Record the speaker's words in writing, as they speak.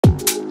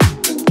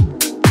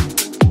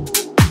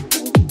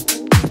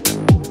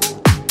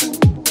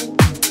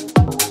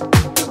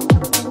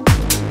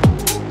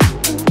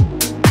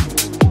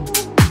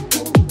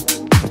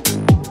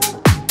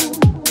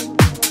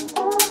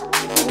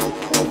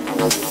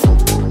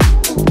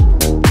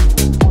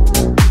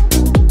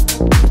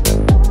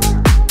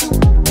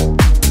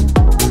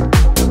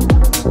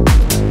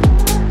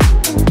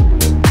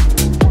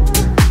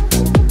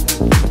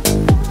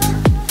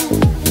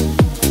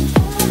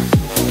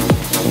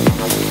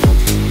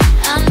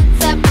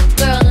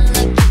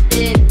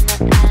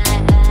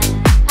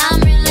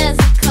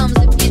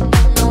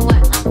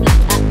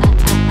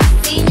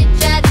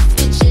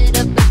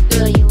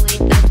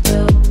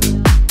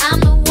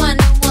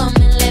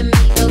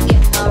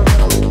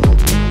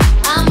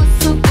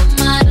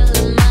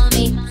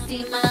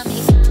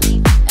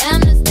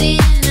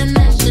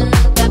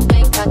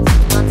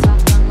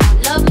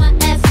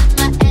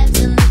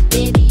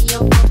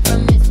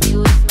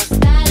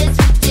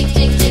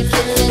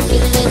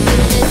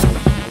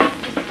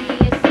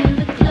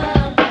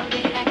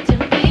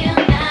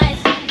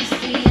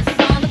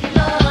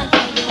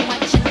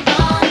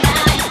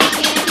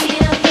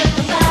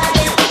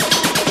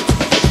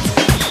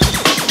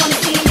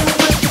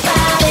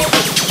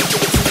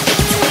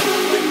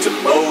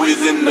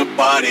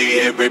party,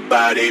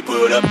 everybody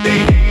put up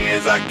their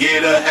hands. I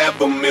get a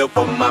 $500,000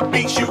 for my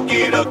beats, you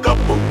get a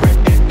couple grand.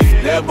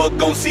 Never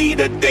gon' see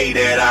the day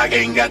that I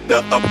ain't got the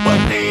upper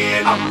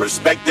hand. I'm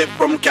respected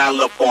from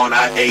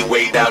California, hey,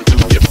 way down to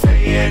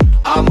Japan.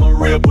 I'm a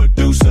real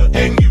producer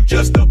and you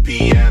just a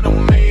piano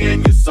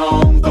man. Your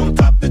songs don't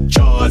top the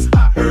charts,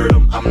 I heard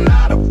them, I'm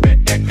not a fan.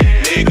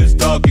 Niggas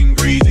talking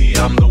greasy,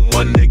 I'm the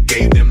one that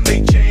gave them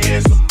they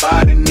chance.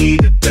 Somebody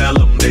need to tell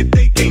them that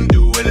they can't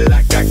do it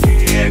like I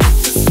can.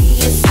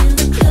 See us in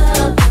the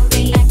club,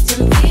 we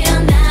acting real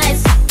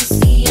nice. You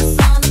see us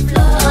on the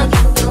floor,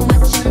 you've been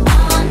watching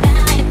all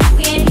night.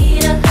 We're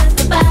here to hurt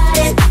the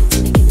body.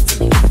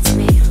 Give it to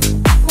me,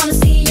 wanna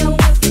see you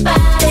work your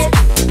body.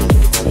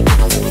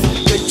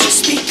 Could you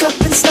speak up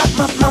and stop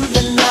my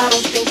mumbling? I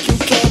don't think you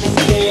can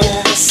hear.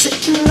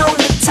 Sitting on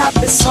the top,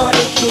 it's hard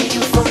to hear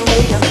you from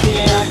way up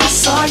there. I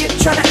saw you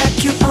tryna act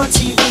cute on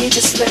TV,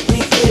 just let me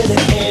hear the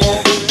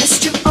air. We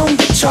missed you on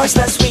the charts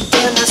last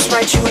weekend, that's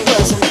right, you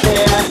wasn't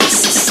there.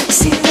 This is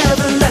sexy,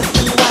 never left,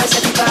 and why's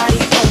everybody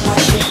on my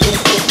shit?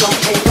 It don't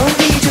hate on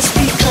me just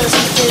because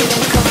you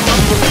didn't come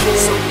up with it.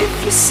 So if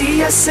you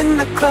see us in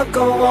the club,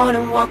 go on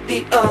and walk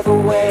the other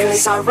way.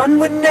 Cause our run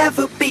would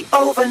never be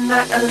over,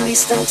 not at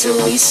least until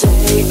we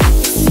say,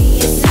 See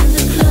us